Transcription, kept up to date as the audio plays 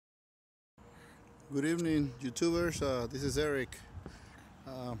Good evening, YouTubers. This is Eric.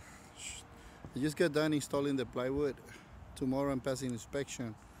 Uh, I just got done installing the plywood. Tomorrow I'm passing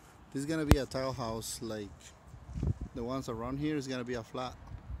inspection. This is gonna be a tile house like the ones around here. It's gonna be a flat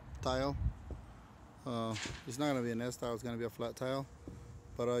tile. It's not gonna be an S tile. It's gonna be a flat tile.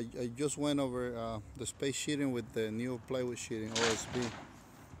 But I just went over the space sheeting with the new plywood sheeting OSB.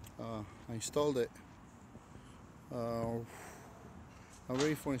 I installed it. I'm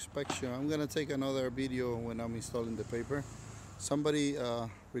ready for inspection. I'm gonna take another video when I'm installing the paper. Somebody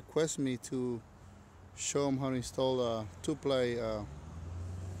requests me to show them how to install a two-ply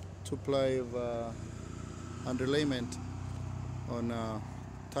underlayment on a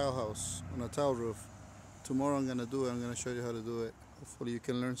tile house, on a tile roof. Tomorrow I'm gonna do it. I'm gonna show you how to do it. Hopefully you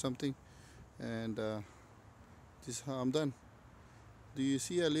can learn something. And this is how I'm done. Do you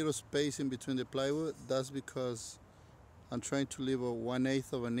see a little space in between the plywood? That's because I'm trying to leave a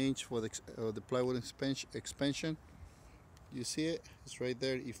 1/8 of an inch for the plywood expansion. You see it? It's right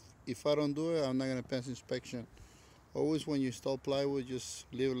there. If I don't do it, I'm not gonna pass inspection. Always when you install plywood, just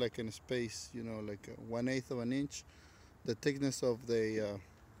leave like in a space, you know, like 1/8 of an inch, the thickness of the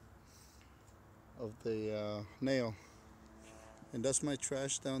nail. And that's my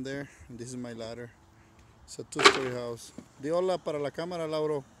trash down there. And this is my ladder. It's a 2-story house. Di hola para la cámara,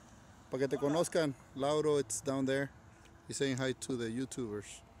 Lauro, para que te conozcan. Lauro, it's down there. He's saying hi to the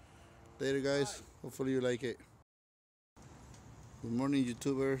YouTubers. Later, guys. Hopefully you like it. Good morning,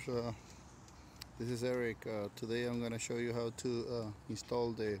 YouTubers. This is Eric. Today I'm gonna show you how to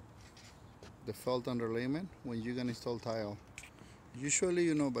install the felt underlayment when you're gonna install tile. Usually,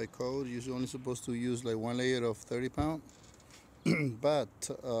 you know, by code, you're only supposed to use like 1 layer of 30 pound. But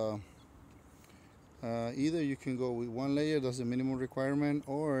either you can go with 1 layer, that's the minimum requirement,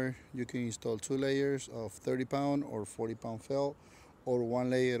 or you can install 2 layers of 30 pound or 40 pound felt, or 1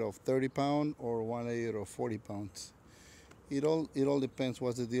 layer of 30 pound or 1 layer of 40 pounds. It all depends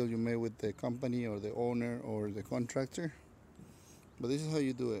what's the deal you made with the company or the owner or the contractor. But this is how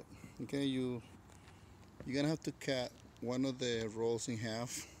you do it. Okay, you're gonna have to cut one of the rolls in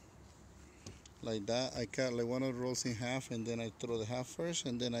half like that. I cut like one of the rolls in half, and then I throw the half first,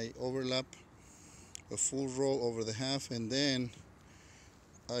 and then I overlap a full roll over the half, and then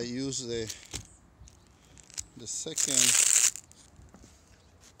I use the second.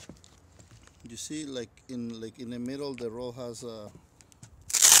 You see, like in the middle, the roll has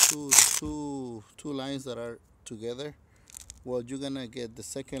two lines that are together. Well, you're gonna get the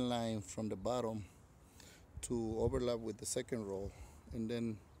second line from the bottom to overlap with the second roll,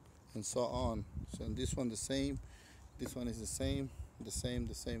 and so on. So in this one the same, this one is the same.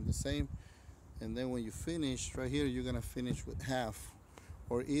 And then when you finish right here, you're gonna finish with half.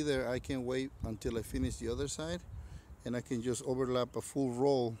 Or either I can wait until I finish the other side, and I can just overlap a full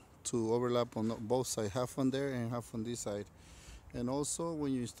roll to overlap on both sides, half on there and half on this side. And also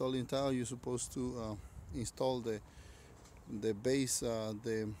when you're installing tile, you're supposed to install the base,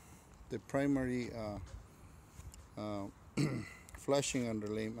 the primary flashing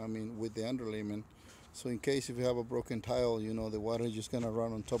underlayment, I mean with the underlayment. So in case if you have a broken tile, you know, the water is just gonna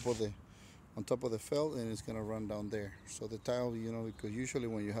run on top of the felt, and it's gonna run down there. So the tile, you know, because usually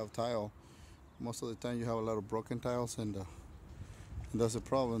when you have tile, most of the time you have a lot of broken tiles, and that's a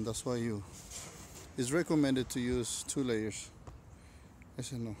problem. That's why it's recommended to use 2 layers. I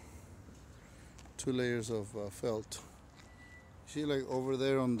said no, 2 layers of felt. See, like over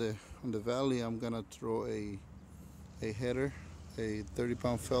there on the valley, I'm gonna throw a header, a 30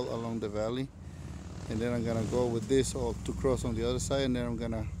 pound felt along the valley, and then I'm gonna go with this all to cross on the other side, and then I'm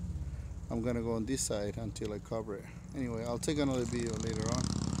gonna go on this side until I cover it. Anyway, I'll take another video later on.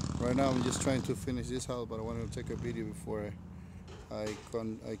 Right now I'm just trying to finish this house, but I wanted to take a video before I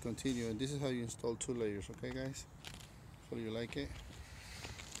continue. And this is how you install 2 layers, okay guys? Hopefully you like it.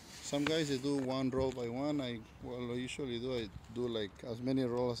 Some guys, they do 1 roll by 1. I usually do like as many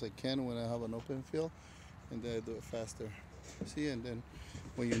rolls as I can when I have an open field, and then I do it faster. See, and then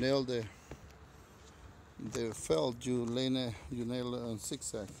when you nail the felt, you nail it on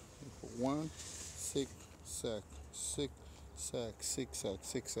zigzag. 1 zigzag, zigzag, zigzag,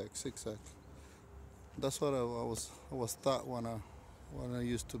 zigzag, zigzag. That's what I was taught when I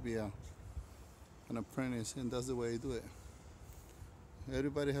used to be an apprentice, and that's the way I do it.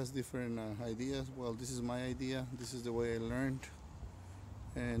 Everybody has different ideas. Well, this is my idea. This is the way I learned,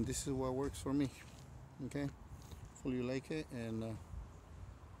 and this is what works for me. Okay, hopefully you like it, and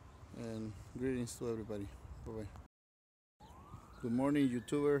greetings to everybody. Bye bye. Good morning,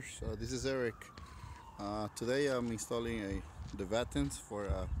 YouTubers. This is Eric. Today I'm installing the battens for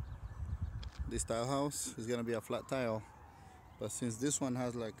this tile house. It's gonna be a flat tile, but since this one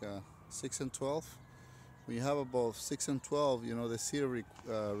has like 6 and 12. When you have above 6 and 12, you know, the city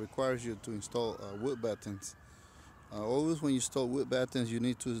requires you to install wood battens. Always when you install wood battens, you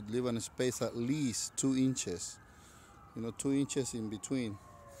need to leave in a space at least 2 inches. You know, 2 inches in between.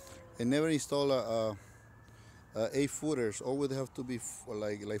 And never install a 8 footers. Always have to be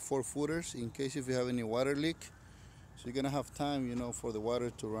like 4 footers in case if you have any water leak. So you're gonna have time, you know, for the water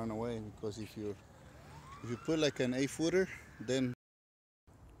to run away. Because if you put like an 8 footer, then.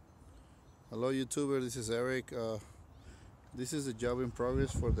 Hello YouTuber, this is Eric. This is a job in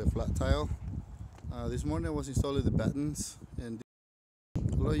progress for the flat tile. This morning I was installing the battens. And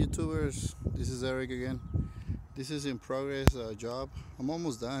hello YouTubers, this is Eric again. This is in progress job. I'm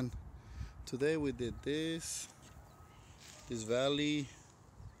almost done. Today we did this valley,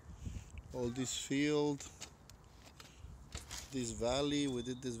 all this field, this valley. We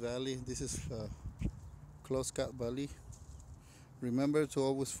did this valley. This is close cut valley. Remember to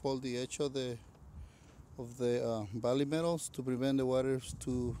always fold the edge of the valley metals to prevent the waters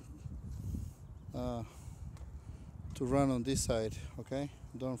to run on this side. Okay,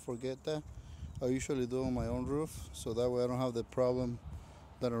 don't forget that. I usually do on my own roof, so that way I don't have the problem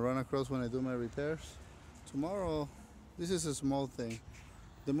that I run across when I do my repairs. Tomorrow, this is a small thing.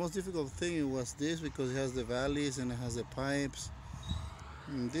 The most difficult thing was this because it has the valleys and it has the pipes.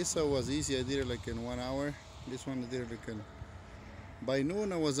 And this was easy. I did it like in 1 hour. This one I did it like by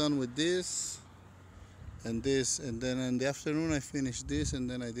noon. I was done with this, and then in the afternoon I finished this, and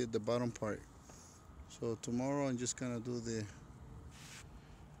then I did the bottom part. So tomorrow I'm just gonna do the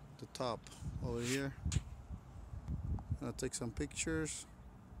top over here. I'll take some pictures.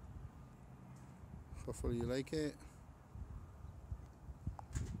 Hopefully you like it.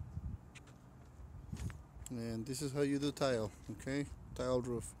 And this is how you do tile, okay? Tile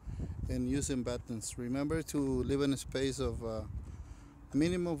roof and using battens. Remember to leave in a space of a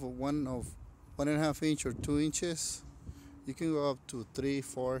minimum of 1.5 inch or 2 inches. You can go up to 3,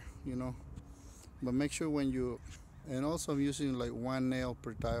 4, you know. But make sure when you, and also I'm using like 1 nail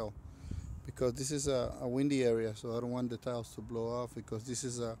per tile because this is a windy area, so I don't want the tiles to blow off because this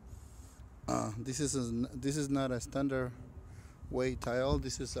is not a standard weight tile.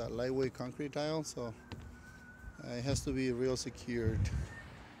 This is a lightweight concrete tile, so it has to be real secured.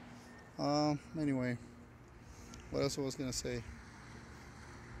 Anyway, what else I was gonna say?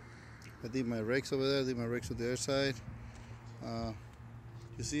 I did my rakes over there, I did my rakes on the other side.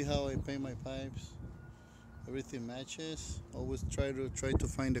 You see how I paint my pipes? Everything matches. Always try to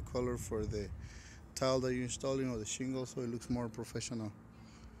find the color for the tile that you're installing or the shingle so it looks more professional.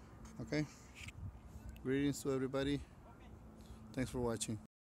 Okay? Greetings to everybody. Thanks for watching.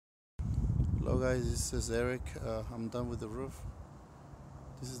 Hello guys, this is Eric. I'm done with the roof.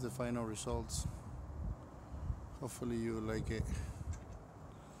 This is the final results. Hopefully you like it.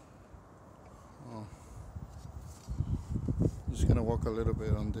 I'm just gonna walk a little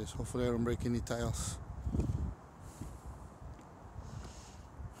bit on this. Hopefully I don't break any tiles.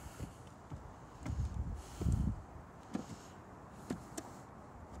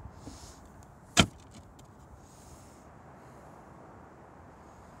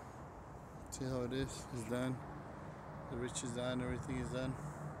 See how it is? It's done. The ridge is done. Everything is done.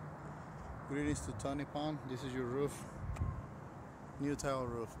 Greetings to Tony Pond. This is your roof. New tile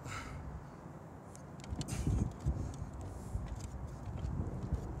roof.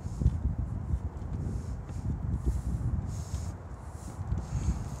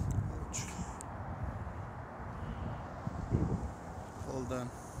 All done.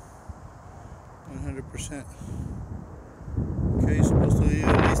 100%. Okay, you're supposed to be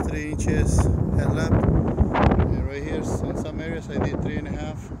at least 3 inches headlamp. And right here, in some areas I did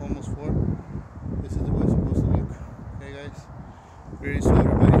 3.5, almost 4. This is the way it's supposed to look. Okay guys, greetings to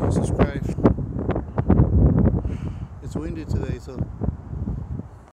everybody. Subscribe. It's windy today, so